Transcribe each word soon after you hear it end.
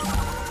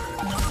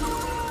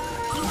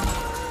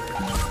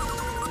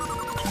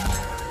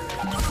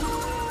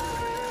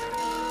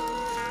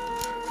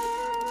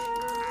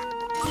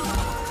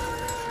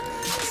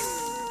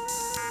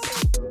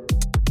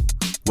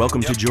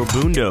Welcome to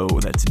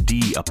Jorbundo, that's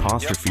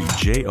D''Jorbundo.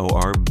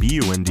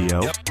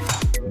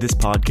 This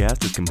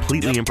podcast is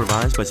completely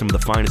improvised by some of the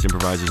finest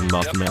improvisers in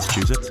Boston,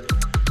 Massachusetts.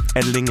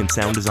 Editing and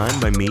sound design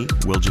by me,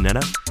 Will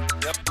Janetta.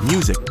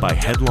 Music by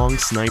Headlong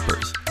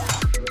Snipers.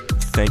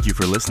 Thank you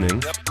for listening.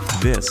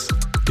 This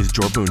is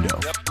Jorbundo.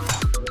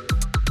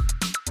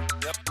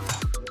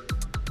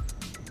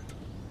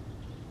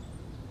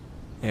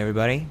 Hey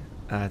everybody,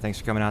 thanks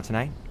for coming out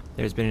tonight.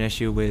 There's been an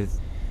issue with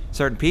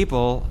certain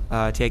people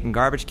taking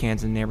garbage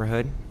cans in the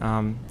neighborhood,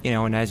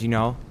 and as you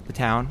know, the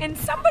town. And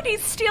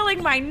somebody's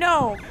stealing my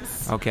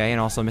gnomes. Okay,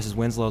 and also Mrs.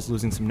 Winslow's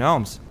losing some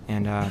gnomes.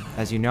 And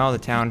as you know, the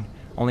town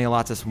only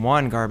allots us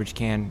one garbage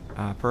can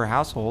per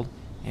household.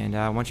 And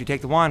once you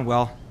take the one,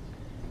 well,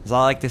 as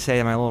I like to say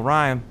in my little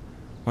rhyme,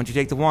 once you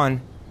take the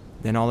one,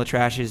 then all the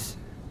trash is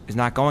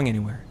not going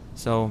anywhere.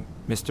 So,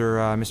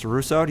 Mr.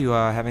 Russo, do you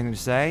have anything to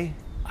say?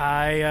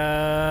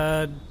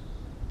 I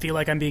feel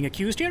like I'm being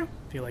accused here.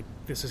 I feel like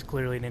this is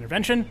clearly an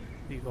intervention.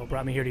 You all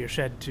brought me here to your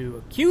shed to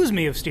accuse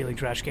me of stealing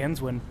trash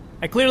cans when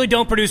I clearly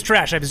don't produce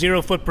trash. I have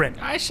zero footprint.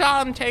 I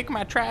saw him take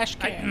my trash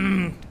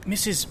can.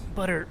 Mrs.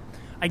 Butter,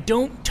 I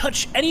don't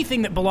touch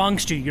anything that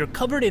belongs to you. You're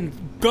covered in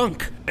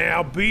gunk.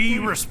 Now be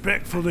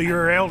respectful to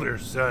your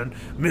elders, son.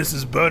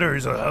 Mrs. Butter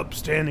is an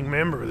upstanding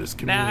member of this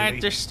community. Now,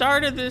 at the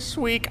start of this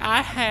week,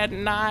 I had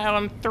nigh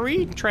on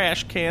 3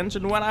 trash cans,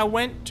 and when I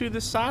went to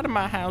the side of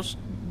my house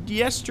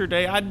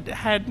yesterday, I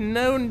had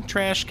no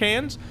trash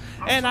cans,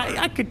 and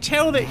I could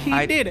tell that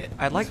he did it.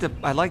 I'd like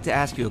to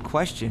ask you a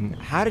question.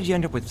 How did you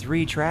end up with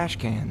 3 trash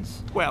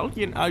cans? Well,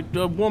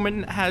 a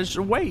woman has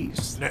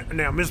ways.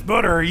 Now, Miss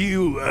Butter, are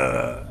you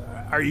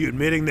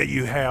admitting that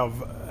you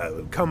have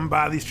come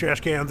by these trash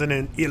cans in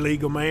an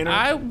illegal manner?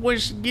 I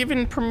was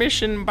given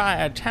permission by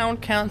a town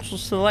council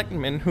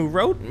selectman who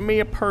wrote me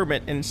a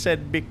permit and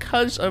said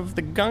because of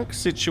the gunk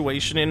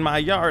situation in my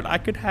yard, I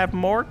could have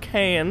more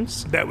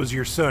cans. That was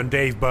your son,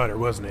 Dave Butter,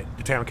 wasn't it?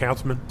 The town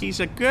councilman? He's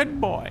a good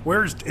boy.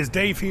 Is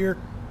Dave here?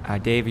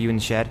 Dave, are you in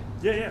the shed?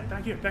 Yeah,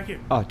 thank you.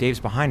 Oh,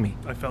 Dave's behind me.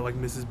 I felt like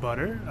Mrs.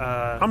 Butter.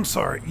 I'm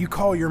sorry, you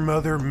call your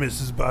mother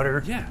Mrs.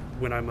 Butter? Yeah,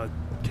 when I'm a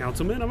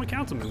councilman, I'm a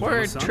councilman.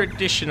 We're a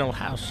traditional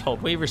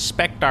household. We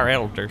respect our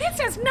elders.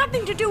 This has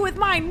nothing to do with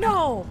my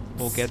gnomes.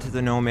 We'll get to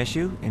the gnome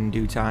issue in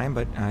due time,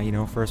 but,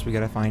 first we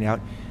gotta find out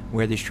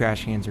where these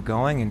trash cans are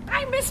going, and...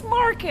 I miss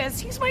Marcus.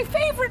 He's my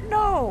favorite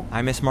gnome.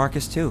 I miss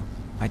Marcus, too.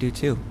 I do,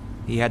 too.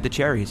 He had the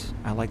cherries.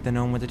 I like the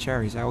gnome with the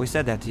cherries. I always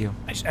said that to you.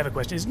 I just have a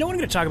question. Is no one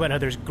going to talk about how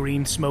there's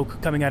green smoke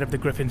coming out of the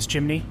Griffin's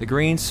chimney? The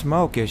green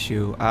smoke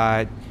issue.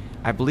 I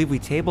believe we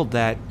tabled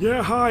that.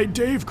 Yeah, hi,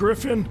 Dave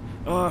Griffin.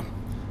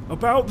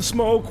 About the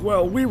smoke,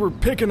 well, we were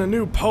picking a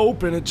new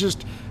pope, and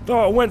it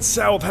went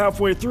south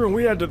halfway through, and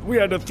we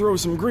had to throw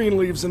some green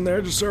leaves in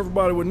there just so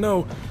everybody would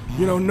know,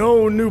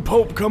 no new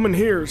pope coming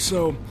here,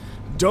 so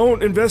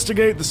don't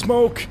investigate the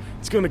smoke.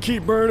 It's going to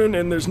keep burning,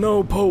 and there's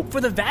no pope.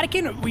 For the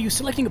Vatican? Were you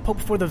selecting a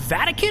pope for the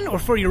Vatican or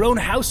for your own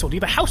household? Do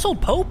you have a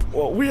household pope?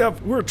 Well,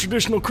 we're a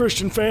traditional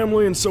Christian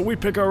family, and so we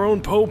pick our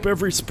own pope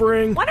every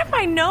spring. One of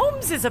my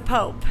gnomes is a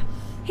pope.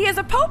 He has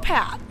a pope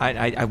hat.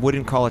 I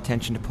wouldn't call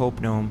attention to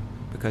Pope Gnome,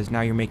 because now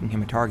you're making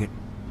him a target.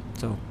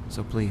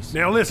 So please.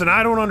 Now listen,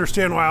 I don't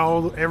understand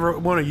why every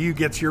one of you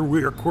gets your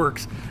weird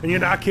quirks,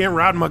 and I can't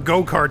ride my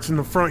go-karts in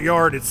the front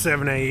yard at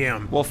 7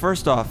 a.m. Well,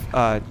 first off,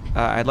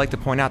 I'd like to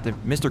point out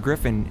that Mr.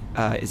 Griffin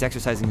is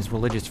exercising his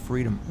religious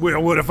freedom.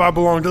 Well, what if I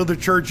belong to the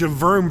Church of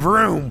Vroom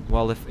Vroom?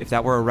 Well, if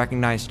that were a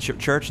recognized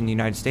church in the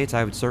United States,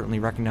 I would certainly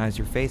recognize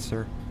your faith,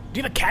 sir. Do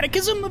you have a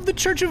catechism of the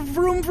Church of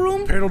Vroom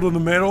Vroom? Pedal to the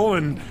metal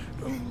and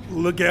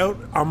look out,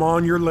 I'm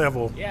on your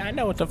level. Yeah, I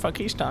know what the fuck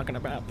he's talking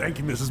about. Thank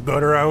you, Mrs.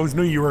 Butter. I always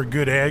knew you were a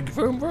good egg.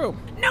 Vroom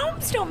vroom.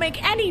 Gnomes don't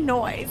make any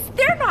noise.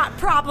 They're not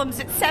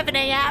problems at 7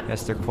 a.m.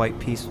 Yes, they're quite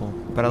peaceful.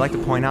 But I'd like to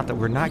point out that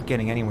we're not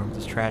getting anywhere with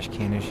this trash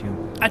can issue.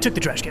 I took the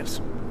trash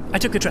cans.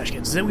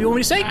 Is that what you want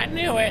me to say? I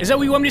knew it. Is that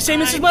what you want me to say,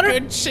 Mrs. Butter? I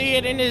could see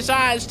it in his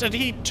eyes that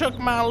he took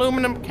my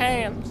aluminum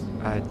cans.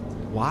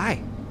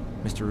 Why,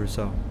 Mr.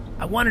 Russo?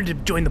 I wanted to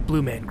join the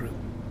Blue Man Group.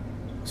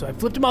 So I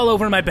flipped them all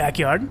over in my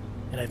backyard,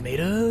 and I've made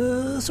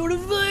a sort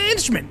of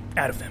instrument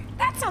out of them.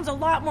 That sounds a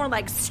lot more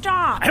like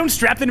stomp. I don't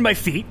strap them to my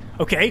feet,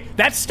 okay?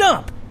 That's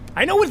stomp.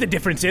 I know what the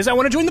difference is. I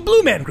want to join the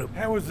Blue Man Group.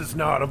 How is this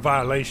not a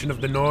violation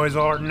of the noise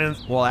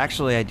ordinance? Well,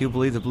 actually, I do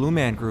believe the Blue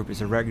Man Group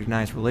is a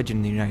recognized religion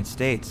in the United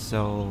States,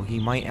 so he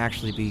might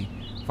actually be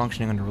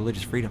functioning under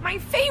religious freedom. My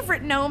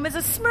favorite gnome is a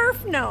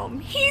Smurf gnome.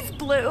 He's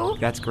blue.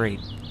 That's great.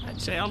 I'd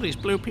say all these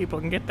blue people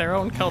can get their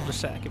own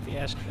cul-de-sac, if you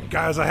ask me.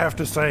 Guys, I have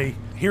to say,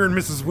 hearing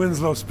Mrs.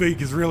 Winslow speak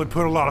has really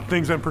put a lot of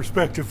things in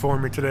perspective for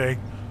me today.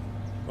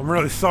 I'm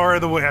really sorry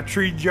the way I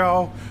treated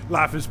y'all.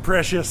 Life is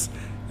precious,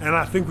 and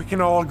I think we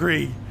can all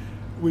agree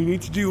we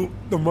need to do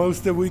the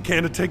most that we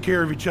can to take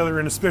care of each other,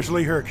 and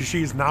especially her, because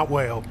she's not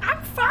well.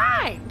 I'm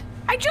fine.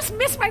 I just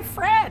miss my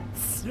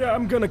friends. Yeah,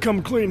 I'm gonna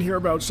come clean here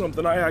about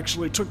something. I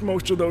actually took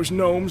most of those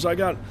gnomes. I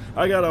got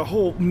a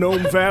whole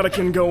gnome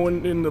Vatican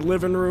going in the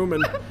living room,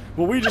 and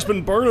we just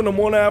been burning them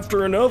one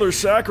after another,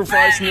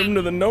 sacrificing them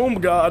to the gnome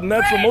god, and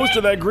that's where most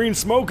of that green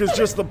smoke is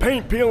just the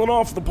paint peeling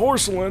off the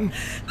porcelain.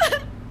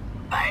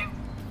 My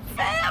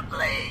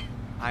family.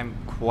 I'm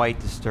quite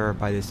disturbed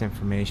by this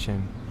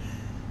information.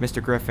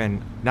 Mr.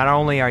 Griffin, not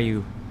only are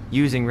you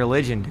using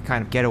religion to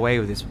kind of get away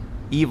with his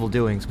evil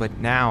doings, but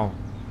now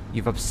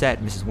you've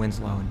upset Mrs.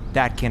 Winslow, and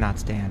that cannot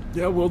stand.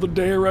 Yeah, well, the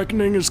day of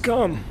reckoning has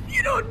come.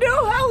 You don't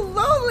know how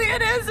lonely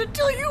it is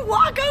until you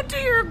walk out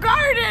to your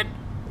garden,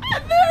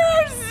 and there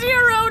are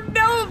 0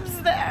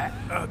 gnomes there.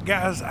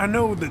 Guys, I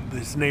know that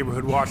this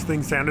neighborhood watch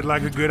thing sounded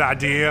like a good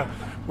idea.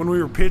 When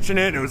we were pitching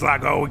it, it was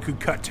like, oh, we could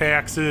cut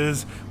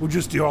taxes. We'll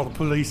just do all the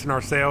policing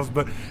ourselves.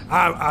 But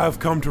I've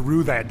come to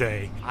rue that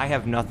day. I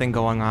have nothing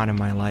going on in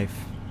my life.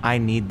 I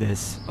need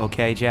this,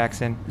 okay,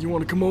 Jackson? You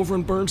want to come over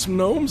and burn some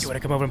gnomes? You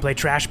want to come over and play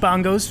trash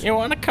bongos? You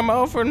want to come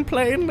over and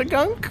play in the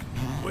gunk?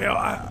 Well,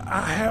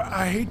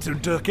 I hate to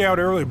duck out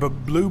early, but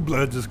Blue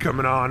Bloods is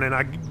coming on, and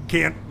I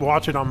can't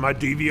watch it on my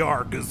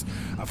DVR because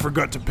I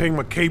forgot to pay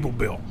my cable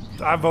bill.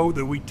 I vote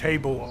that we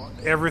table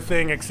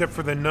everything except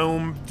for the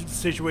gnome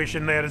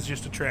situation. That is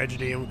just a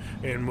tragedy,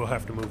 and we'll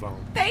have to move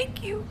on.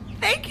 Thank you.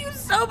 Thank you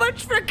so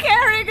much for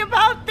caring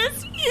about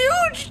this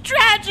huge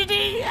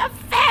tragedy. A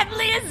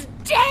family is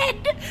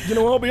dead. You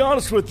know, I'll be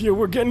honest with you,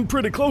 we're getting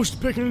pretty close to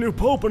picking a new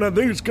pope, and I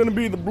think it's going to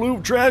be the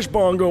Blue Trash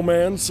Bongo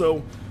Man,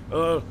 so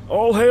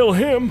all hail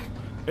him,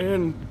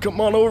 and come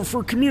on over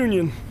for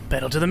communion.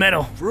 Pedal to the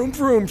metal. Vroom,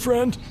 vroom,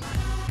 friend.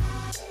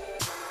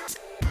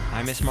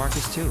 I miss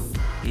Marcus, too.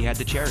 He had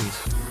the cherries.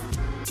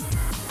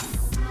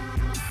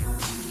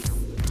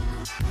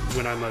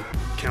 When I'm a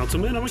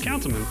councilman, I'm a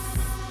councilman.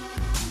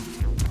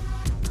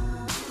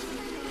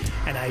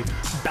 And I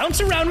bounce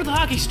around with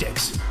hockey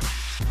sticks.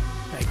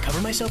 I cover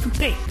myself in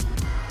paint.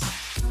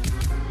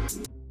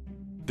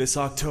 This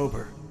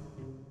October,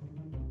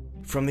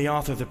 from the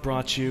author that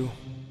brought you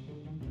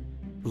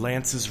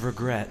Lance's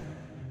Regret,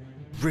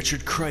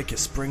 Richard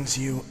Krikis brings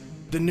you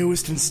the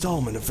newest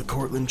installment of the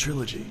Cortland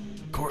trilogy,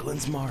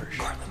 Cortland's Marsh.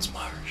 Cortland's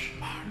Marsh.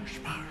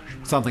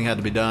 Something had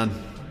to be done.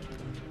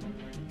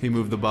 He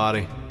moved the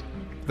body.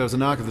 There was a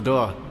knock at the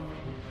door.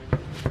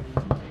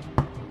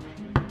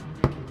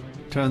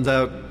 Turns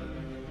out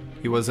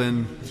he was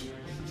in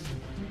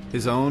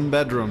his own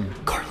bedroom.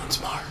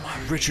 Cortland's Marsh.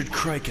 Richard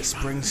Krikis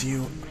brings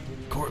you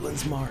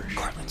Cortland's Marsh.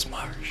 Cortland's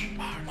Marsh.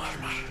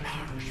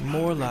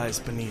 More lies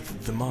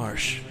beneath the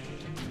marsh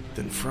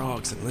than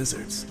frogs and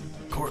lizards.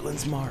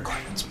 Cortland's Marsh.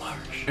 Cortland's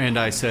Marsh. And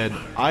I said,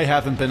 I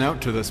haven't been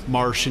out to this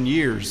marsh in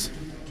years.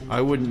 I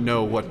wouldn't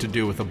know what to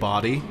do with a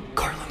body.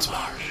 Cortland's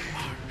Marsh.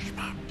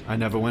 I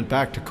never went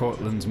back to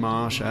Cortland's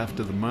Marsh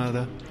after the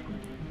murder.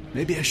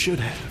 Maybe I should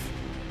have.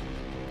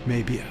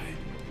 Maybe I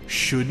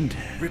shouldn't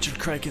have. Richard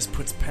Krikis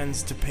puts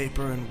pens to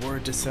paper and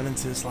word to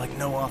sentences like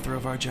no author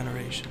of our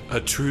generation. A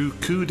true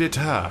coup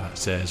d'etat,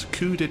 says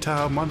Coup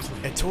d'etat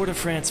Monthly. A tour de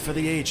France for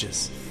the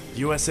ages.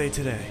 USA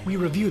Today. We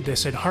reviewed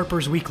this at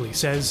Harper's Weekly,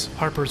 says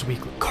Harper's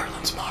Weekly.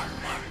 Cortland's Marsh.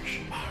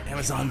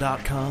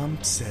 Amazon.com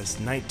says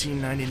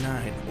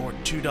 $19.99 or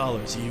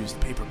 $2 used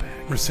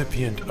paperback.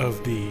 Recipient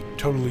of the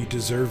totally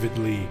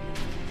deservedly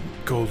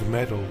gold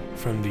medal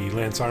from the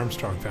Lance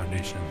Armstrong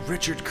Foundation.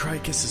 Richard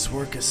Krikis'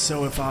 work is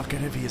so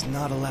evocative he is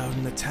not allowed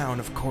in the town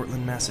of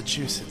Cortland,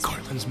 Massachusetts.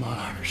 Cortland's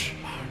Marsh.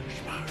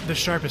 The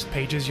sharpest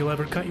pages you'll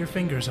ever cut your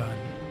fingers on.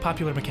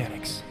 Popular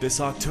Mechanics.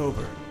 This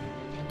October,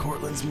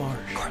 Cortland's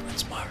Marsh.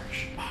 Cortland's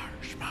Marsh.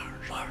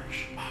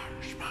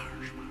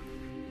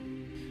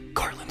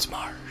 Cortland's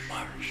Marsh.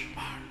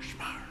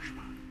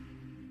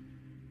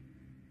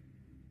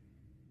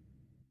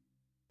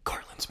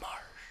 Cortland's Marsh.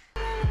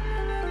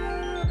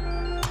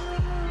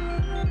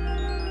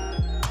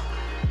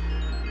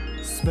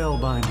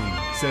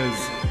 Spellbinding,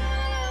 says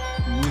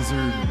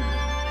wizardly.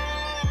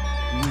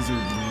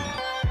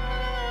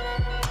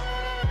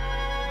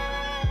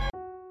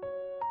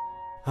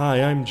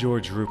 Hi, I'm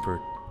George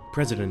Rupert,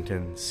 President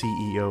and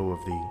CEO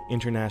of the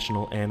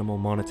International Animal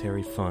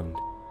Monetary Fund,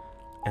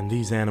 and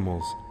these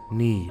animals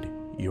need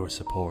your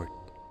support.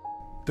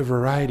 The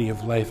variety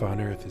of life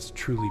on Earth is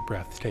truly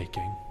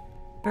breathtaking.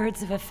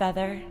 Birds of a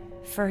feather,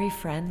 furry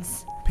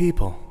friends.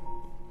 People,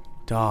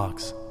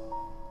 dogs,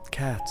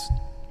 cats.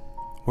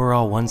 We're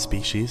all one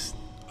species.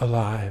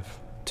 Alive.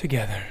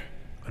 Together.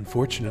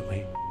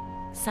 Unfortunately.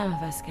 Some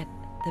of us get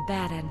the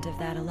bad end of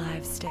that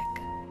alive stick.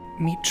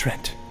 Meet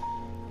Trent.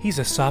 He's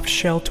a soft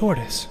shell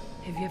tortoise.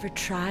 Have you ever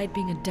tried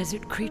being a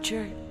desert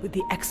creature with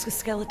the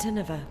exoskeleton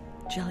of a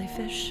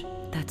jellyfish?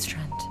 That's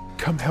Trent.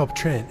 Come help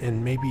Trent,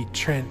 and maybe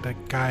Trent,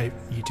 that guy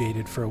you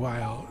dated for a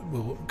while,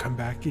 will come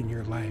back in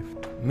your life.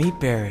 Meet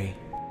Barry.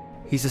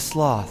 He's a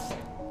sloth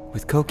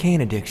with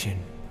cocaine addiction.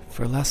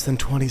 For less than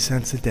 20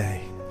 cents a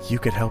day, you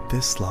could help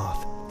this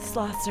sloth.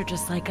 Sloths are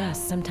just like us.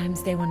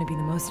 Sometimes they want to be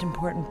the most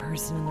important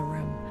person in the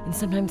room, and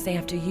sometimes they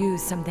have to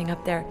use something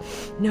up their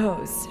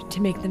nose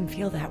to make them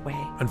feel that way.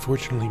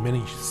 Unfortunately,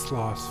 many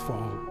sloths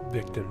fall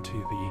victim to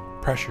the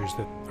pressures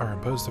that are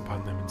imposed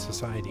upon them in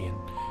society, and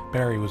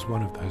Barry was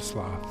one of those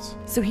sloths.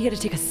 So he had to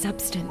take a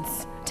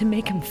substance to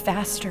make him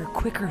faster,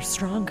 quicker,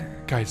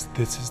 stronger. Guys,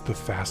 this is the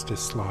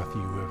fastest sloth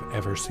you have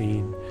ever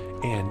seen,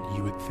 and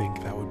you would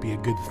think that would be a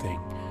good thing,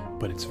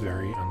 but it's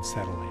very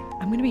unsettling.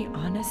 I'm gonna be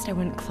honest, I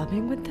went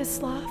clubbing with this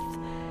sloth,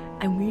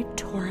 and we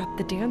tore up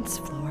the dance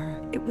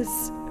floor. It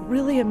was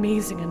really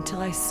amazing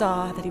until I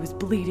saw that he was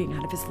bleeding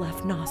out of his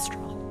left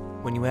nostril.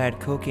 When you add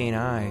cocaine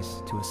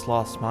eyes to a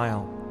sloth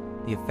smile,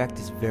 the effect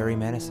is very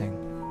menacing.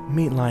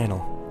 Meet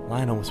Lionel.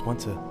 Lionel was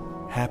once a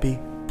happy,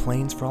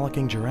 plains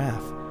frolicking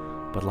giraffe,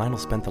 but Lionel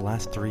spent the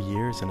last 3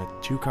 years in a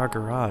 2-car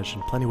garage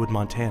in Plentywood,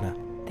 Montana.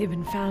 They've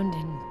been found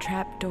in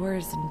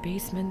trapdoors and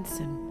basements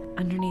and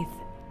underneath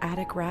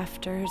attic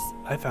rafters.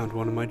 I found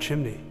one in my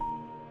chimney.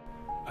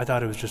 I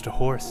thought it was just a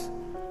horse,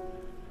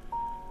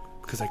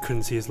 because I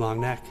couldn't see his long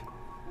neck,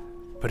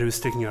 but it was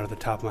sticking out of the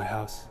top of my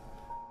house.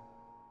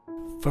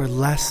 For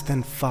less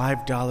than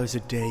 $5 a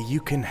day,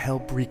 you can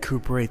help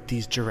recuperate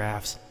these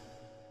giraffes.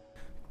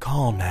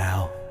 Call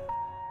now.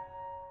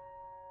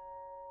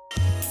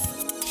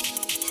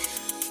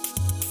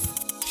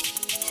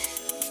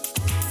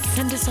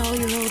 Send us all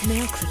your old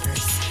nail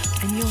clippers,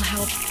 and you'll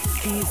help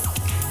these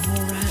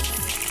mole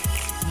rats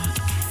not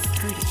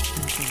hurt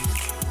themselves.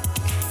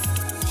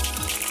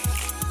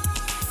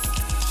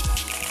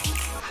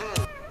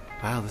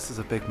 Wow, this is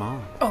a big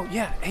mall. Oh,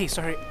 yeah. Hey,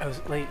 sorry, I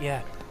was late,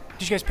 yeah.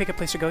 Did you guys pick a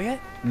place to go yet?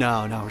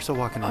 No, we're still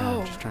walking around,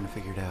 Oh. just trying to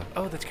figure it out.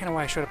 Oh, that's kind of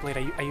why I showed up late.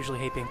 I usually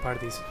hate being part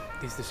of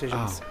these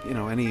decisions.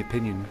 Oh, any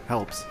opinion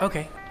helps.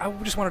 Okay, I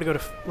just wanted to go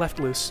to Left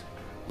Loose.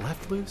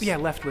 Left Loose? Yeah,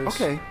 Left Loose.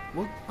 Okay,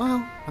 well,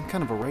 I'm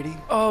kind of a righty.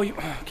 Oh,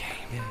 okay.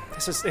 Yeah.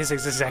 This is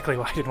exactly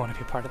why I didn't want to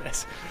be a part of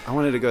this. I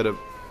wanted to go to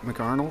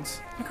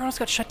McArnold's. McArnold's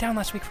got shut down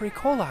last week for E.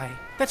 coli.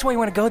 That's why you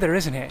want to go there,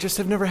 isn't it? Just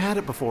have never had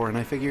it before, and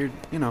I figured,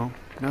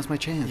 now's my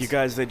chance. You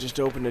guys, they just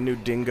opened a new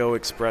Dingo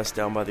Express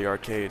down by the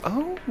arcade.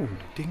 Oh,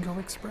 Dingo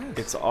Express.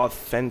 It's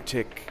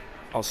authentic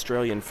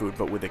Australian food,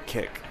 but with a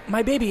kick.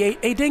 My baby ate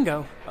a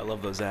dingo. I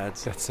love those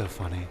ads. That's so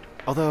funny.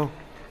 Although,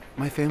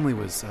 my family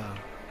was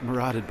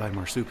marauded by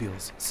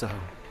marsupials, so...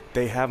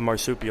 They have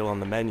marsupial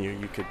on the menu.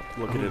 You could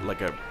look at it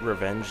like a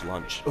revenge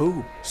lunch.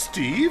 Oh,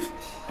 Steve?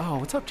 Oh,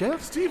 what's up,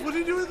 Jeff? Steve, what are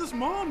you doing at this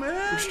mall, man?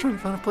 We're just trying to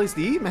find a place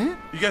to eat, man.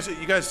 You guys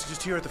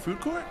just here at the food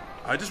court?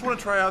 I just want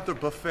to try out the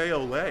buffet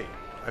Olay.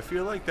 I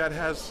feel like that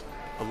has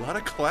a lot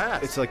of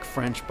class. It's like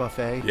French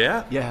buffet.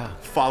 Yeah? Yeah.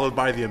 Followed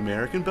by the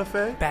American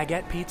buffet?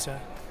 Baguette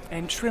pizza.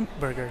 And shrimp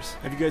burgers.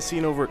 Have you guys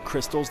seen over at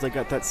Crystal's, they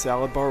got that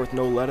salad bar with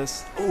no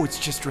lettuce? Oh, it's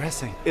just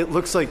dressing. It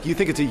looks like you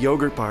think it's a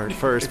yogurt bar at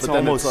first, It's but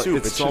then almost soup.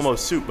 It's It's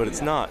almost soup, but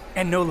it's not.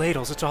 And no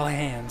ladles, it's all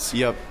hands.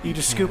 Yep. You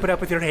just scoop it up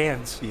with your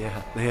hands.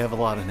 Yeah, they have a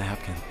lot of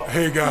napkin.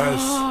 Hey guys.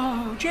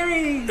 Oh,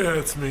 Jerry! Yeah,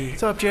 it's me.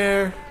 What's up,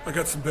 Jer? I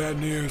got some bad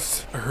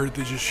news. I heard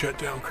they just shut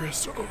down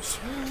Crystal's.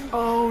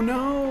 Oh,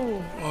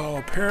 no. Well,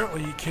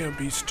 apparently you can't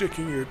be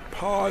sticking your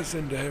paws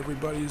into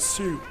everybody's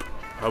soup.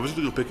 I was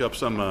going to go pick up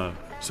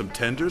some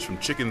tenders from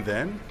Chicken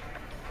Then.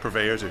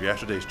 Purveyors of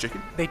yesterday's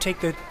chicken. They take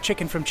the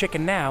chicken from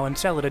Chicken Now and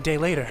sell it a day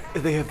later.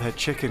 They have that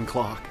chicken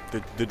clock.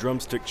 The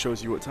drumstick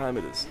shows you what time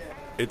it is.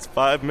 It's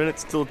 5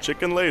 minutes till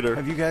chicken later.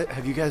 Have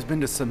you guys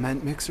been to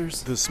Cement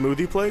Mixers? The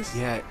smoothie place?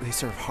 Yeah, they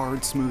serve hard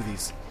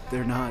smoothies.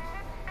 They're not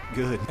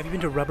good. Have you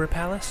been to Rubber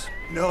Palace?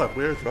 No,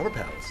 where's Rubber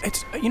Palace?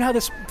 It's how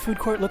this food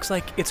court looks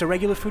like? It's a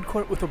regular food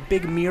court with a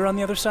big mirror on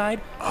the other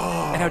side.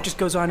 Oh. And how it just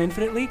goes on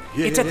infinitely.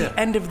 Yeah, it's at the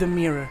end of the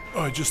mirror.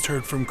 Oh, I just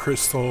heard from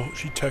Crystal.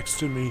 She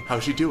texted me.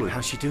 How's she doing?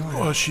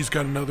 Well, she's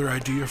got another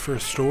idea for a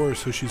store,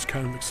 so she's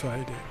kind of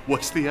excited.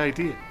 What's the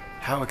idea?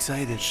 How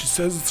excited? She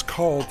says it's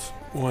called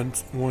one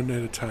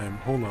at a time.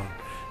 Hold on.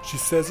 She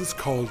says it's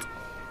called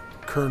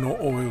Colonel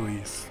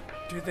Oilies.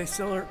 Do they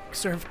serve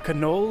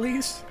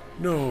cannolis?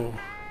 No.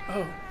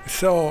 Oh. They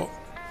sell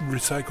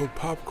recycled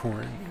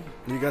popcorn.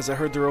 You guys, I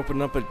heard they're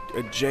opening up a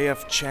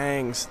JF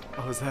Chang's.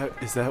 Oh, is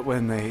that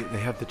when they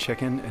have the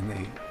chicken and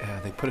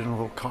they put it in a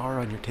little car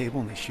on your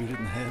table and they shoot it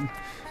in the head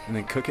and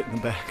then cook it in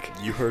the back?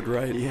 You heard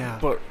right. Yeah.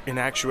 But in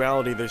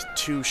actuality, there's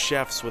 2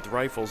 chefs with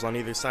rifles on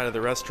either side of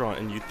the restaurant,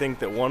 and you think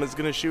that one is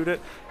going to shoot it,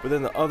 but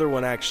then the other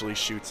one actually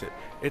shoots it.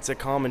 It's a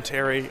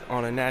commentary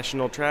on a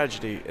national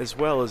tragedy, as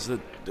well as a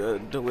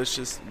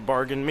delicious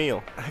bargain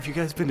meal. Have you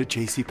guys been to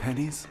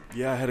JCPenney's?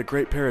 Yeah, I had a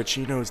great pair of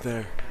chinos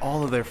there.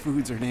 All of their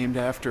foods are named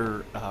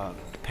after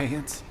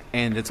pants,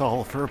 and it's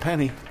all for a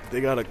penny. They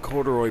got a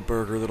corduroy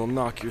burger that'll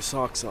knock your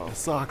socks off. The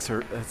socks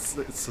are, it's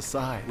the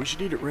side. We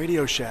should eat at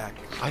Radio Shack.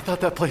 I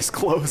thought that place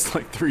closed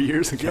like 3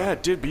 years ago. Yeah,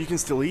 it did, but you can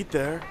still eat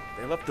there.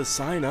 They left the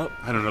sign up.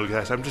 I don't know,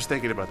 guys. I'm just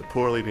thinking about the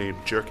poorly named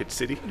Jerk It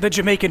City. The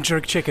Jamaican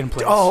jerk chicken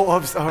place. Oh,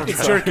 I'm sorry.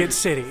 It's Jerk It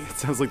City. It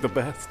sounds like the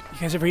best. You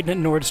guys ever eaten at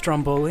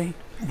Nordstromboli?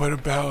 What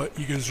about,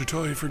 you guys are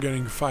totally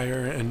forgetting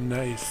Fire and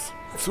Nice.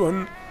 It's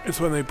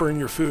when they burn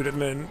your food and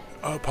then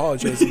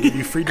apologize and give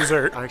you free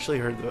dessert. I actually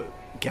heard the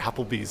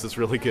Gapplebee's is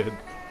really good.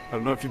 I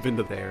don't know if you've been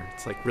to there.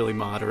 It's like really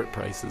moderate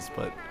prices,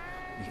 but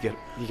you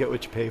get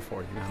what you pay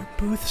for, you know.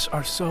 Booths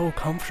are so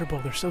comfortable.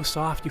 They're so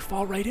soft. You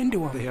fall right into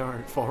them. They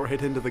are. Fall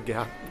right into the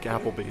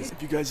Gapplebee's.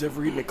 Have you guys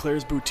ever eaten at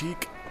Claire's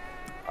Boutique?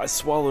 I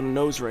swallowed a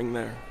nose ring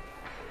there.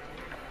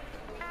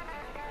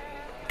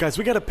 Guys,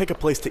 we gotta pick a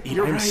place to eat.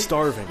 I'm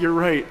starving. You're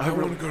right. I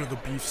want to go to the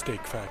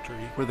beefsteak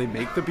factory. Where they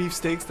make the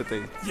beefsteaks that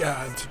they...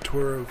 Yeah, it's a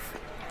tour of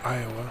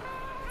Iowa.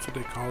 That's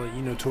what they call it.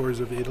 You know, tours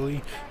of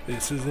Italy.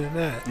 This isn't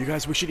that. You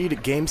guys, we should eat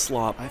at Game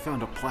Slop. I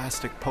found a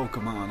plastic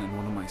Pokemon in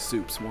one of my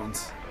soups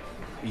once.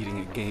 Eating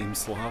a Game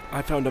Slop.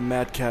 I found a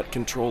Mad Cat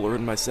controller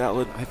in my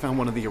salad. I found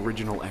one of the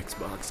original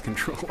Xbox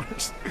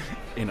controllers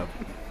in a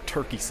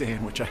turkey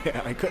sandwich.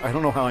 I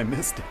don't know how I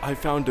missed it. I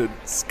found a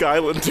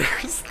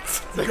Skylanders.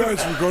 You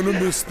guys, we're gonna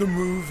miss the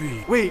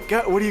movie. Wait,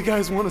 what do you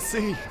guys want to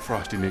see?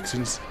 Frosty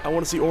Nixon's. I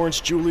want to see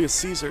Orange Julius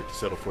Caesar.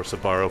 Settle for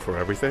Sbarro for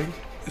everything.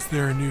 Is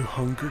there a new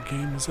Hunger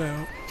Games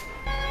out?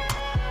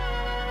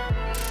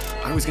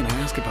 I was gonna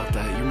ask about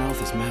that. Your mouth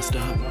is messed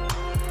up.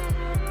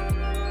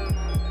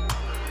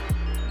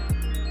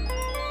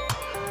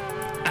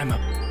 I'm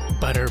a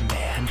butter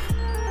man.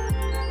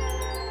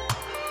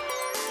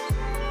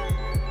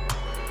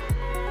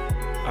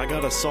 I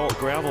got a salt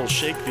gravel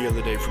shake the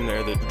other day from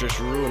there that just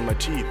ruined my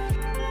teeth.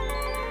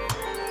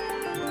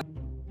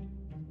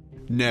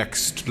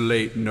 Next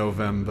late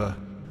November,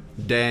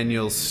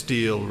 Daniel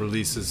Steele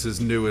releases his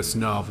newest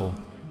novel.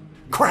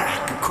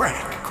 Crack.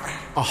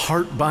 A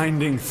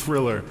heart-binding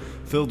thriller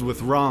filled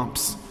with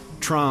romps,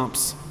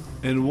 tromps,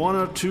 and one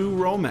or two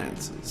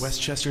romances.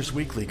 Westchester's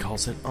Weekly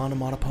calls it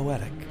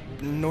onomatopoetic.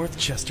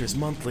 Northchester's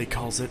Monthly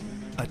calls it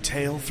a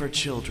tale for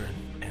children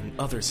and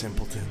other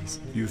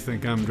simpletons. You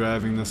think I'm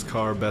driving this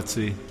car,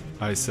 Betsy?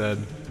 I said.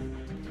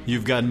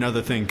 You've got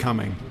another thing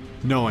coming,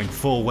 knowing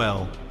full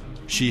well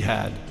she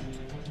had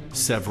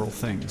several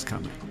things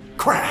coming.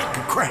 Crack.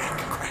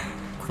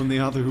 From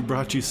the author who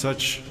brought you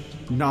such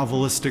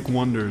novelistic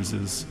wonders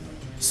as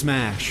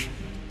Smash,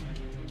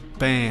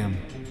 Bam,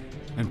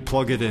 and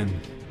Plug It In.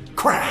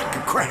 Crack.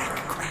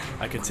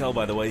 I could tell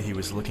by the way he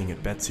was looking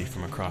at Betsy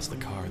from across the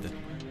car that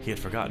he had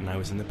forgotten I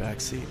was in the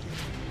back seat.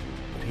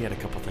 But he had a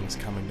couple things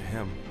coming to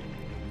him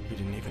he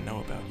didn't even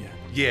know about yet.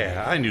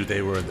 Yeah, I knew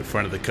they were in the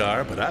front of the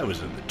car, but I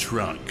was in the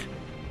trunk.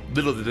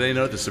 Little did they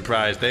know the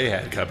surprise they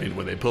had coming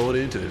when they pulled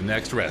into the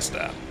next rest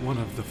stop. One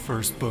of the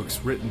first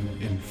books written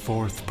in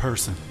fourth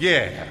person.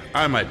 Yeah,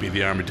 I might be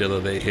the armadillo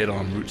they hit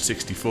on Route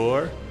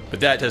 64, but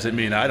that doesn't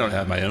mean I don't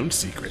have my own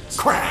secrets.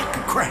 Crack.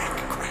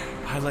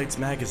 Highlights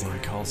Magazine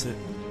calls it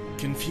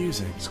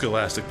confusing.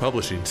 Scholastic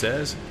Publishing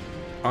says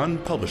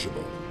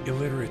unpublishable.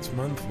 Illiterates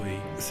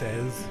Monthly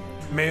says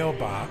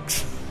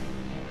mailbox.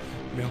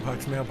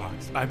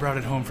 Mailbox. I brought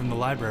it home from the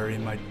library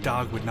and my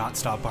dog would not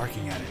stop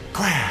barking at it.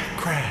 Crack.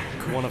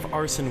 One of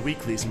Arson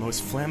Weekly's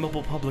most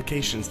flammable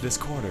publications this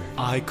quarter.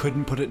 I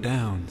couldn't put it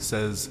down,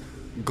 says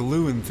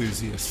Glue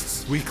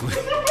Enthusiasts Weekly.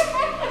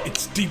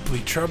 It's deeply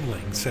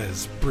troubling,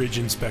 says Bridge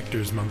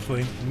Inspectors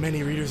Monthly.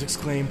 Many readers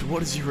exclaimed,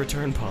 "What is your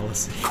return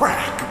policy?"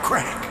 Crack.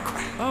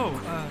 Oh,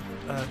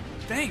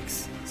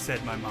 thanks,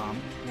 said my mom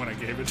when I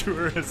gave it to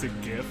her as a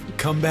gift.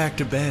 Come back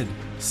to bed,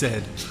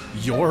 said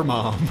your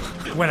mom.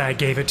 When I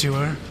gave it to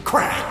her.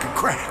 Crack.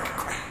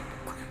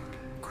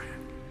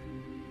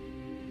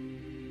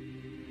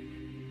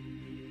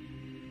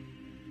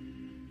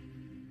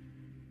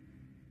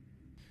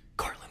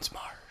 Cortland's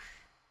Marsh.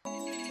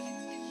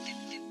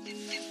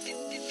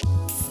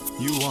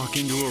 You walk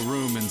into a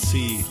room and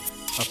see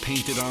a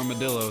painted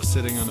armadillo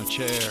sitting on a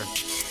chair.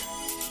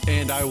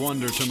 And I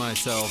wonder to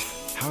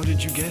myself, how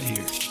did you get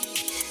here?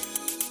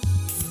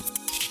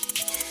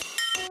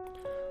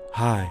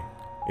 Hi,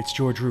 it's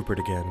George Rupert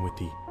again with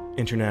the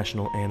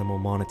International Animal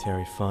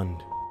Monetary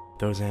Fund.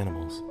 Those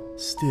animals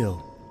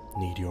still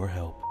need your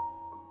help.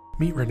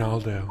 Meet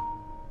Ronaldo.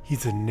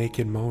 He's a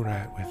naked mole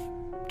rat with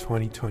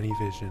 20/20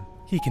 vision.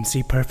 He can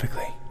see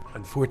perfectly.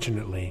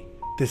 Unfortunately,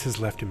 this has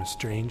left him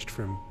estranged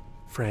from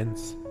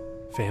friends,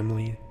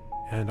 family,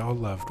 and all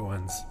loved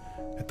ones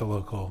at the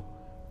local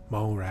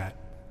mole rat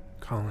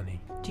colony.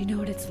 Do you know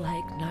what it's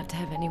like not to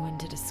have anyone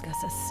to discuss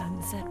a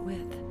sunset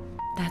with?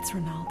 That's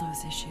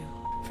Ronaldo's issue.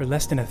 For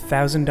less than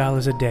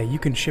 $1,000 a day, you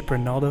can ship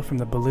Ronaldo from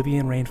the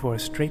Bolivian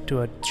rainforest straight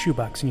to a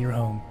shoebox in your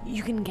home.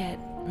 You can get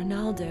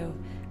Ronaldo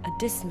a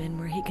Discman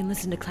where he can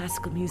listen to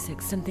classical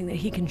music, something that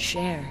he can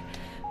share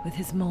with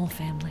his mole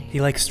family.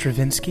 He likes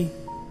Stravinsky,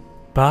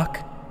 Bach,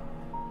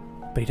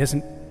 but he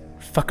doesn't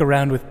fuck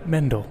around with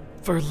Mendel.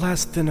 For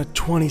less than a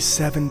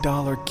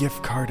 $27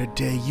 gift card a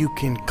day, you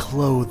can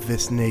clothe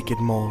this naked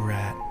mole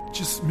rat.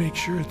 Just make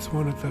sure it's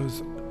one of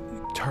those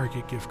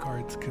Target gift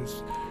cards,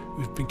 because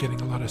we've been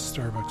getting a lot of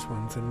Starbucks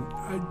ones, and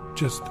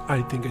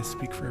I think I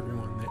speak for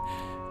everyone that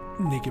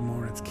naked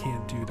mole rats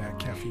can't do that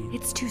caffeine.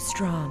 It's too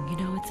strong, you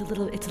know, it's a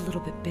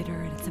little bit bitter,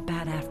 and it's a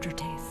bad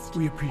aftertaste.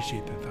 We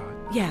appreciate the thought.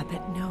 Yeah,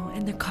 but no,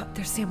 and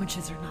their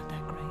sandwiches are not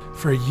that great.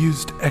 For a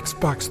used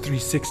Xbox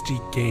 360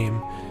 game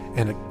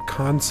and a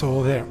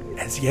console that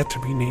has yet to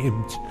be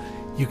named,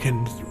 you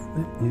can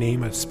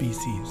name a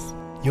species.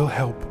 You'll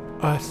help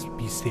us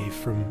be safe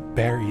from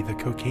Barry the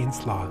cocaine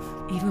sloth.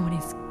 Even when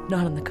he's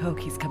not on the coke,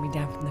 he's coming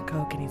down from the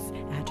coke and he's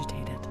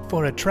agitated.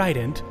 For a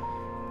trident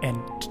and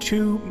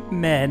 2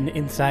 men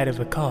inside of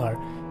a car,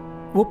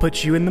 we'll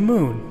put you in the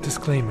moon.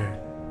 Disclaimer,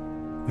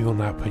 we will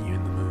not put you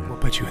in the moon. We'll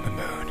put you in the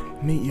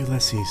moon. Meet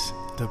Ulysses,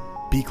 the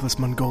beakless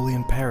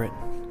Mongolian parrot.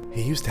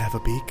 He used to have a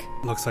beak.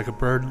 Looks like a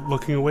bird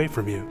looking away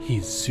from you.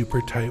 He's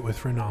super tight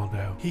with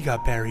Ronaldo. He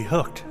got Barry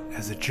hooked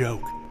as a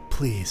joke.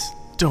 Please,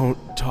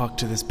 Don't talk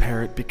to this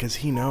parrot because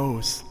he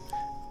knows.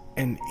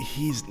 And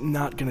he's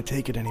not gonna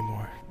take it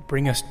anymore.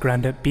 Bring us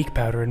ground up beak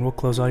powder and we'll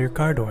close all your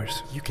car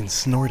doors. You can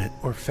snort it.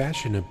 Or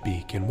fashion a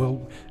beak and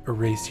we'll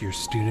erase your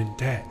student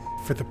debt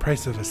for the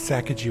price of a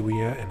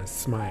Sacagawea and a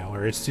smile,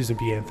 or a Susan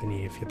B.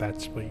 Anthony if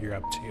that's what you're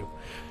up to.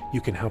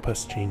 You can help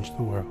us change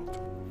the world.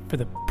 For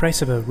the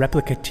price of a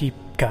replica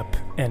teacup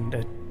and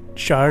a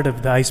shard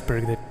of the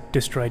iceberg that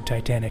destroyed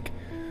Titanic,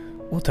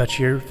 we'll touch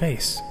your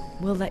face.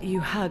 We'll let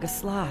you hug a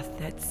sloth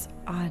that's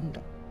on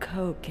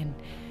coke and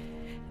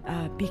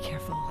be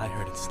careful. I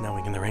heard it's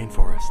snowing in the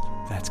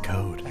rainforest. That's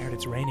code. I heard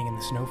it's raining in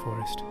the snow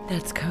forest.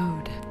 That's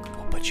code.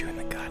 We'll put you in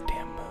the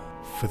goddamn moon.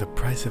 For the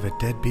price of a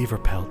dead beaver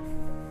pelt,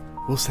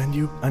 we'll send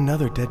you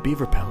another dead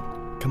beaver pelt.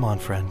 Come on,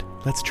 friend.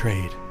 Let's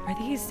trade. Are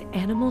these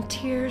animal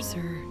tears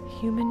or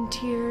human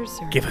tears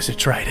or... Give us a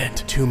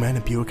trident. 2 men,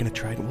 a Buick, and a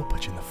trident. We'll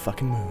put you in the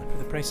fucking moon. For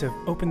the price of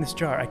open this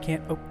jar, I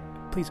can't...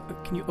 Please,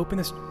 can you open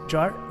this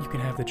jar? You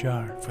can have the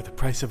jar. For the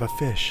price of a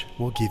fish,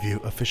 we'll give you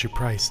a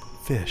Fisher-Price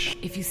fish.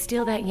 If you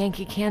steal that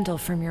Yankee Candle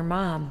from your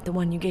mom, the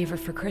one you gave her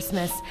for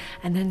Christmas,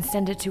 and then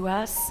send it to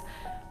us,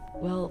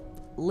 we'll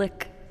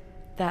lick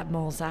that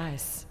mole's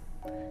eyes.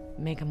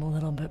 Make them a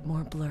little bit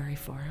more blurry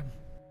for him.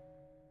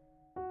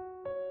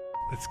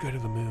 Let's go to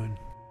the moon.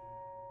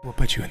 We'll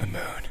put you in the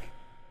moon.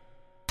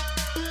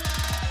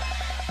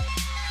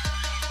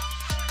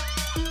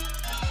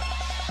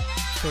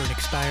 For an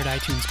expired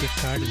iTunes gift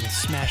card and a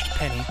smashed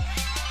penny,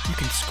 you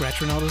can scratch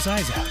Ronaldo's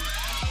eyes out.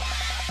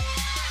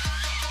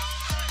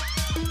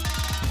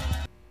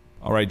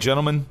 All right,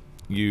 gentlemen,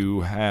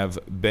 you have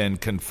been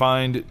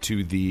confined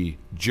to the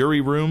jury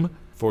room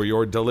for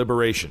your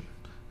deliberation.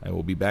 I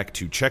will be back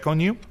to check on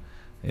you.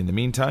 In the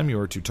meantime, you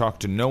are to talk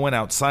to no one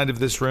outside of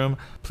this room.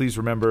 Please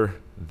remember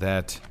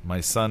that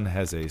my son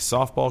has a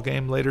softball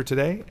game later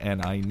today,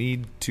 and I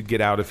need to get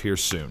out of here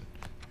soon.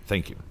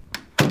 Thank you.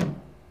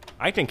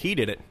 I think he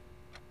did it.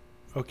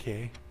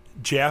 Okay.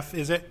 Jeff,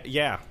 is it?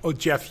 Yeah. Oh,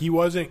 Jeff, he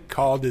wasn't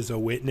called as a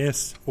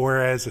witness or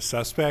as a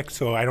suspect,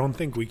 so I don't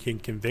think we can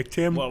convict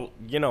him. Well,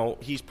 you know,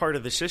 he's part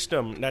of the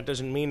system. That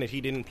doesn't mean that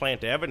he didn't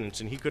plant evidence,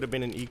 and he could have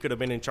been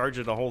in charge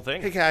of the whole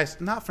thing. Hey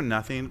guys, not for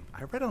nothing,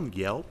 I read on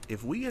Yelp,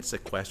 if we get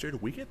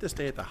sequestered, we get to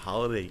stay at the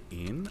Holiday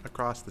Inn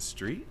across the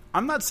street.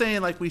 I'm not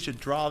saying like we should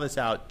draw this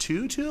out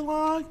too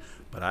long,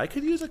 but I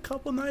could use a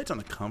couple nights on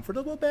a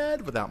comfortable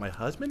bed without my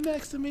husband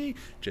next to me,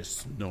 just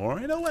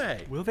snoring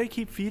away. Will they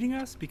keep feeding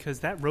us? Because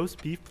that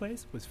roast beef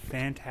place was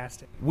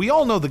fantastic. We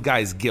all know the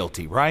guy's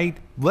guilty, right?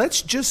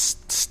 Let's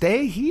just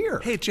stay here.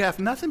 Hey, Jeff,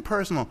 nothing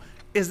personal.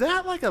 Is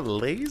that like a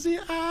lazy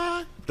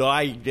eye? The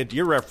eye that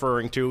you're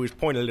referring to is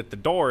pointed at the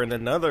door, and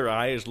then the other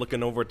eye is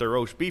looking over at the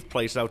roast beef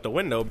place out the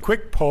window.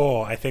 Quick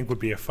poll, I think, would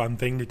be a fun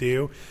thing to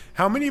do.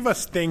 How many of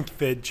us think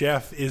that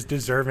Jeff is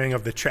deserving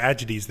of the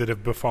tragedies that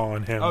have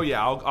befallen him? Oh,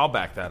 yeah, I'll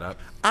back that up.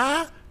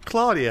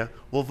 Claudia,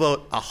 will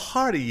vote a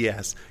hearty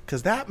yes,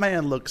 because that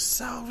man looks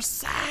so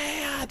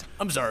sad.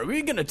 I'm sorry, are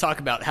we going to talk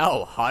about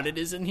how hot it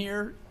is in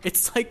here?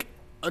 It's like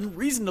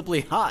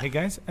unreasonably hot. Hey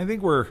guys, I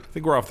think we're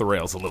off the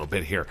rails a little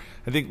bit here.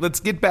 I think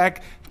let's get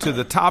back to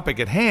the topic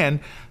at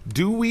hand.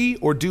 Do we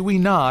or do we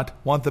not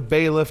want the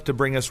bailiff to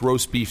bring us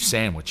roast beef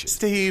sandwiches?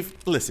 Steve,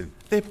 listen,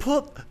 they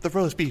put the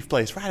roast beef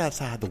place right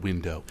outside the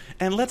window.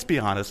 And let's be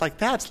honest, like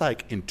that's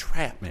like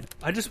entrapment.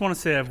 I just want to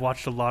say I've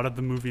watched a lot of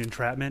the movie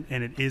Entrapment,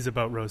 and it is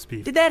about roast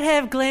beef. Did that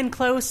have Glenn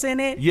Close in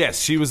it? Yes,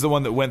 she was the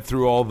one that went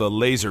through all the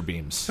laser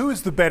beams. Who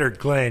is the better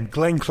Glenn?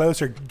 Glenn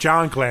Close or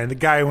John Glenn, the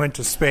guy who went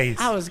to space?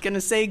 I was going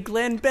to say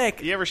Glenn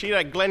Beck. You ever see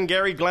that Glenn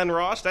Gary, Glenn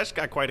Ross? That's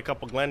got quite a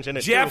couple Glens in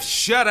it, Jeff, too.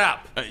 shut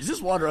up! Is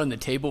this water on the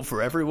table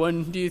for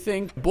everyone, do you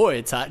think? Boy,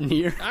 it's hot in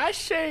here. I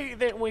say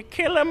that we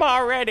kill him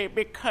already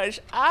because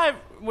I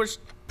was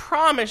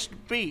promised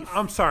beef.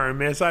 I'm sorry,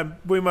 miss.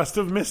 We must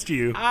have missed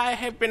you. I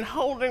have been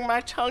holding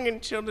my tongue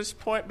until this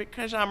point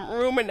because I'm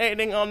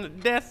ruminating on the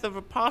death of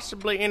a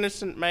possibly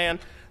innocent man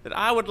that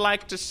I would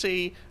like to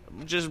see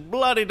just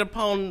bloodied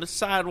upon the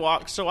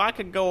sidewalk so I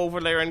could go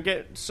over there and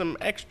get some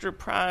extra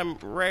prime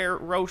rare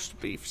roast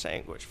beef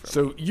sandwich from him.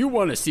 So you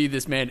want to see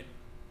this man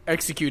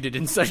executed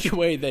in such a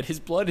way that his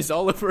blood is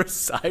all over a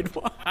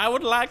sidewalk? I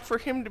would like for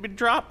him to be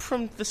dropped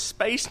from the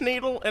Space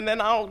Needle, and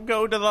then I'll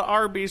go to the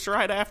Arby's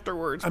right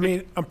afterwards. I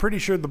mean, I'm pretty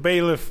sure the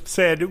bailiff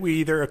said we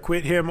either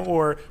acquit him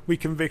or we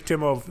convict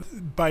him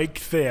of bike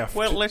theft.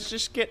 Well, let's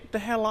just get the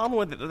hell on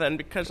with it then,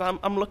 because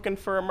I'm looking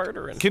for a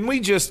murdering. Can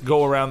we just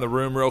go around the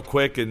room real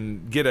quick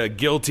and get a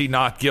guilty,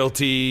 not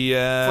guilty?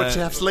 For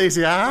Jeff's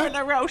lazy eye? For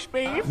the roast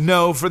beef?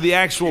 No, for the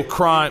actual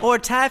crime. Or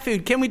Thai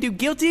food. Can we do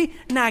guilty,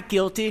 not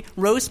guilty,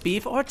 roast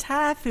beef, or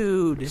Thai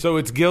food? So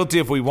it's guilty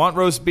if we want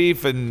roast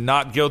beef and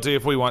not guilty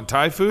if we want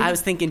Thai food? I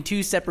was thinking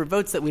 2 separate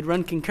votes that we'd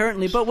run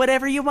concurrently, but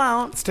whatever you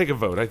want. Let's take a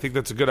vote. I think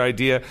that's a good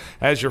idea.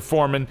 As your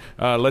foreman,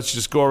 let's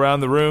just go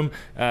around the room,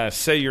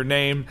 say your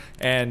name,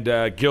 and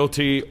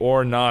guilty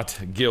or not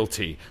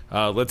guilty.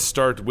 Let's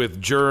start with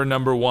juror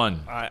number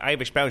 1.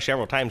 I've espoused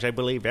several times I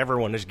believe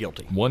everyone is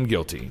guilty. 1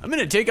 guilty. I'm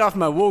going to take off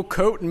my wool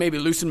coat and maybe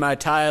loosen my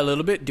tie a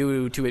little bit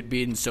due to it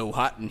being so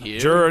hot in here.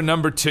 Juror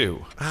number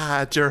 2.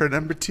 Juror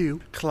number 2,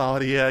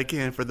 Claudia you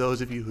again, for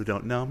those of you who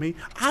don't know me,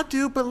 I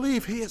do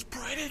believe he is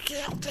pretty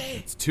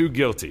guilty. It's 2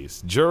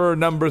 guilties. Juror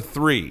number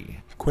 3.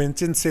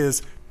 Quentin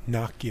says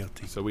not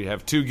guilty. So we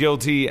have 2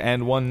 guilty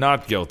and 1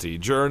 not guilty.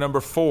 Juror number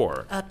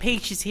 4.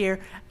 Paige is here.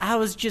 I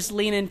was just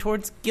leaning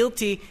towards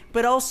guilty,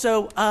 but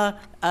also,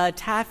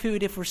 Thai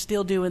food if we're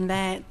still doing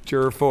that.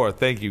 Juror 4,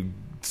 thank you.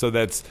 So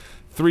that's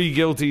 3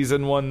 guilties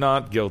and 1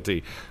 not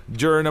guilty.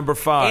 Juror number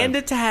 5. And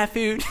a Thai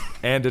food.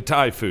 And a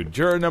Thai food.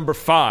 Juror number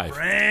 5.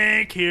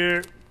 Frank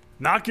here.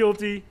 Not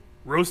guilty.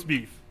 Roast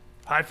beef.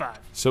 High five.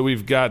 So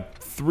we've got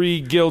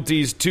 3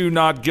 guilties, 2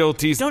 not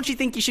guilties. Don't you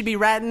think you should be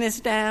writing this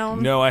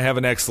down? No, I have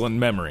an excellent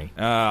memory.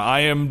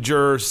 I am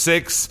Juror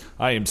 6.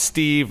 I am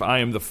Steve. I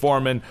am the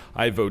foreman.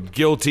 I vote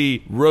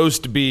guilty,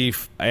 roast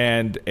beef,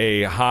 and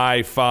a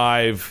high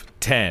 5,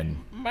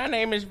 10. My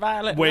name is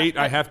Violet. Wait,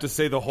 I have to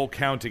say the whole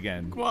count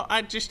again. Well,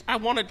 I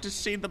wanted to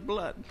see the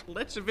blood.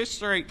 Let's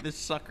eviscerate this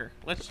sucker.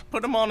 Let's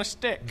put him on a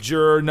stick.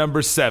 Juror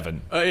number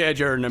 7. Oh, yeah,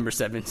 juror number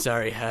 7.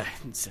 Sorry,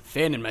 it's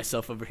fanning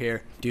myself over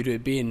here due to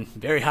it being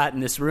very hot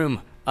in this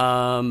room.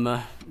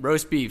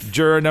 Roast beef.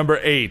 Juror number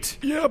 8.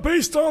 Yeah,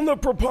 based on the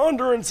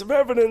preponderance of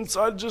evidence,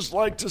 I'd just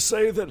like to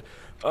say that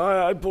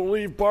I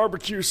believe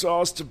barbecue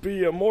sauce to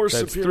be a more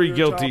That's superior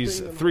 3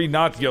 guilties, 3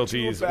 not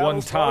guilties, 1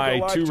 tie,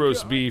 2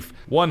 roast beef,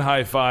 1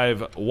 high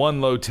 5,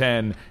 1 low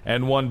 10,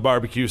 and 1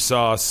 barbecue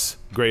sauce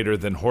greater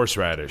than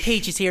horseradish.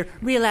 Paige is here.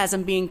 Realize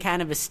I'm being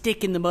kind of a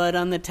stick in the mud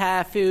on the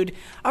Thai food.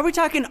 Are we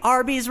talking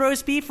Arby's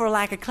roast beef or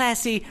like a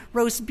classy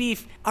roast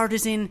beef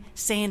artisan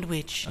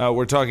sandwich?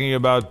 We're talking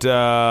about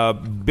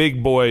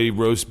Big Boy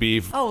roast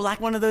beef. Oh,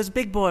 like one of those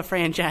big boy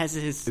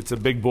franchises. It's a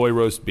Big Boy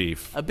roast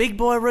beef. A big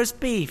boy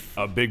roast beef.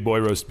 A Big Boy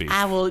roast beef.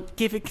 I will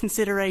give it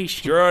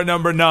consideration. Juror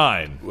number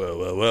 9.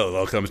 Well, it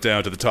all comes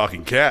down to the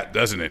talking cat,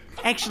 doesn't it?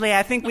 Actually,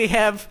 I think we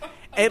have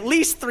at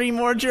least 3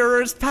 more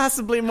jurors,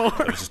 possibly more.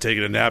 I was just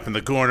taking a nap in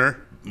the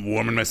corner,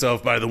 warming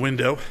myself by the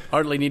window.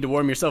 Hardly need to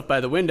warm yourself by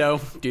the window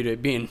due to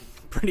it being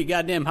pretty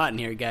goddamn hot in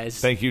here,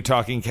 guys. Thank you,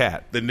 talking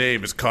cat. The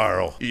name is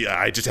Carl. Yeah,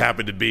 I just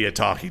happen to be a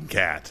talking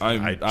cat.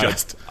 I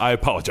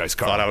apologize,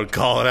 Carl. Thought I would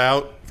call it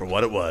out for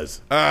what it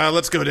was.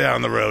 Let's go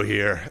down the row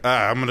here.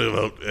 I'm going to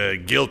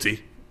vote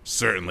guilty,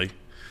 certainly.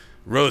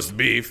 Roast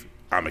beef.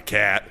 I'm a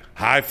cat.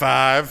 High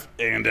 5.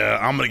 And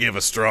I'm going to give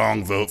a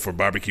strong vote for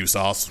barbecue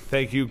sauce.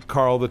 Thank you,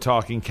 Carl the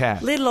talking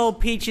cat. Little old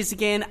Peaches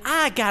again.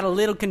 I got a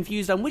little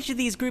confused on which of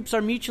these groups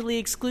are mutually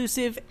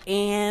exclusive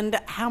and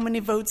how many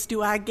votes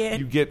do I get?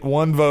 You get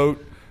 1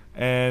 vote,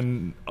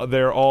 and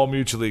they're all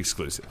mutually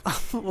exclusive.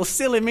 Well,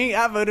 silly me.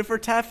 I voted for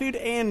Thai food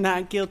and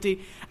not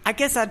guilty. I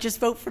guess I'd just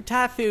vote for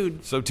Thai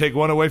food. So take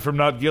 1 away from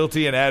not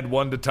guilty and add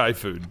 1 to Thai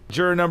food.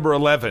 Juror number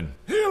 11.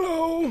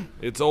 Hello.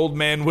 It's Old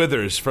Man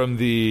Withers from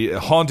the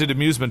Haunted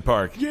Amusement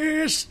Park.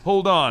 Yes.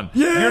 Hold on.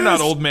 Yes. You're not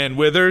Old Man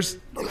Withers.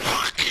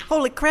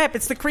 Holy crap,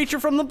 it's the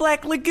creature from the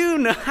Black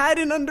Lagoon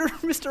hiding under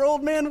Mr.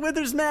 Old Man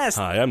Withers' mask.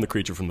 Hi, I'm the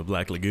creature from the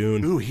Black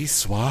Lagoon. Ooh, he's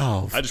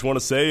suave. I just want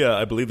to say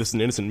I believe this is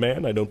an innocent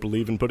man. I don't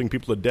believe in putting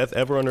people to death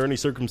ever under any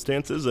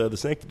circumstances. The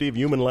sanctity of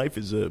human life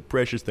is a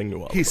precious thing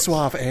to all. He's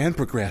suave and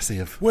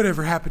progressive.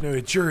 Whatever happened to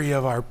a jury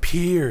of our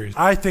peers?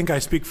 I think I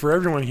speak for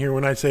everyone here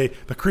when I say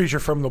the creature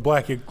from the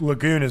Black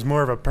Lagoon is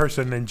more of a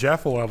person than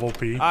Jeff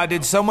Levelby.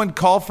 Did someone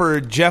call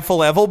for Jeff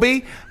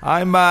Levelby?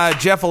 I'm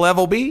Jeff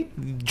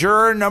Levelby,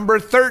 juror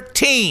number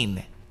 13.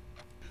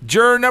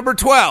 Juror number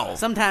 12.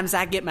 Sometimes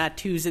I get my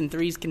 2s and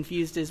 3s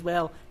confused as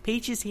well.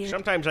 Peach is here.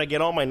 Sometimes I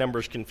get all my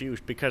numbers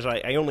confused because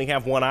I only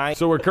have 1 eye.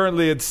 So we're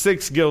currently at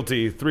 6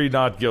 guilty, 3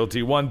 not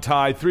guilty, 1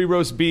 tie, 3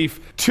 roast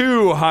beef,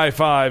 2 high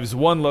 5s,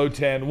 1 low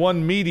 10,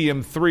 1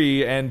 medium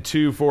 3, and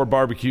 2 for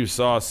barbecue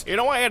sauce. You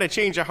know, I had a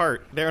change of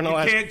heart there in the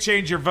last... You can't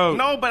change your vote.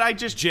 No, but I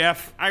just...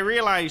 Jeff. I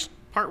realized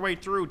partway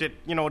through that,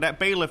 that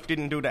bailiff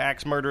didn't do the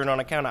axe murdering on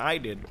account of I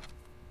did.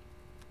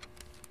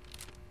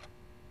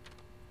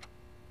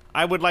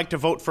 I would like to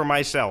vote for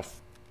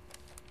myself.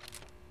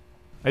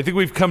 I think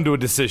we've come to a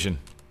decision.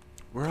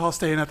 We're all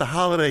staying at the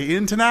Holiday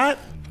Inn tonight?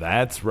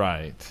 That's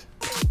right.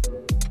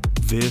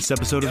 This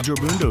episode of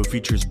Jorbundo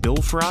features Bill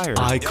Fryer.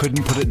 I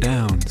couldn't put it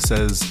down,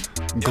 says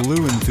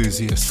Glue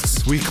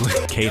Enthusiasts Weekly.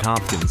 Kate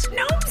Hopkins.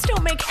 Gnomes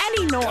don't make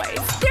any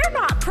noise. They're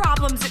not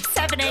problems at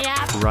 7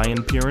 a.m.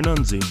 Ryan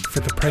Pieranunzi. For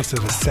the price of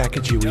a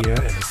Sacagawea and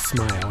a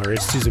smile, or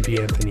Susan B.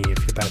 Anthony,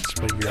 if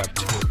that's what you're up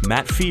to.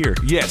 Matt Fear.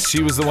 Yes,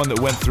 she was the one that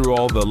went through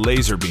all the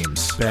laser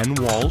beams. Ben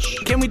Walsh.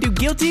 Can we do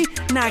guilty,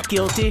 not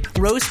guilty,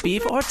 roast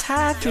beef, or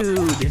Thai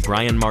food?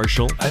 Brian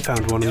Marshall. I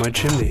found one in my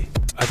chimney.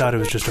 I thought it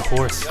was just a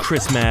horse.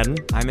 Chris Madden.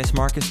 I miss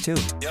Marcus too.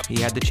 He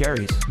had the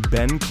cherries.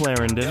 Ben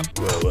Clarendon.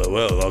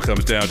 Well, it all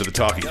comes down to the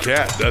talking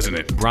cat, doesn't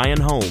it?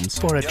 Brian Holmes.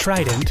 For a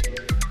trident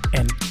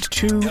and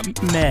 2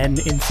 men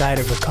inside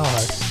of a car,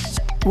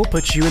 we'll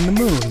put you in the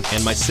moon.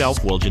 And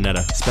myself, Will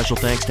Janetta. Special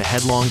thanks to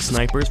Headlong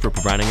Snipers for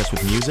providing us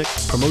with music.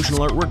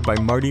 Promotional artwork by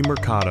Marty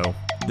Mercado.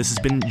 This has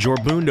been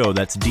Jorbundo.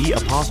 That's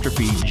D''Jorbundo.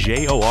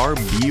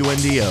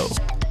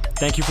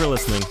 Thank you for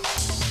listening.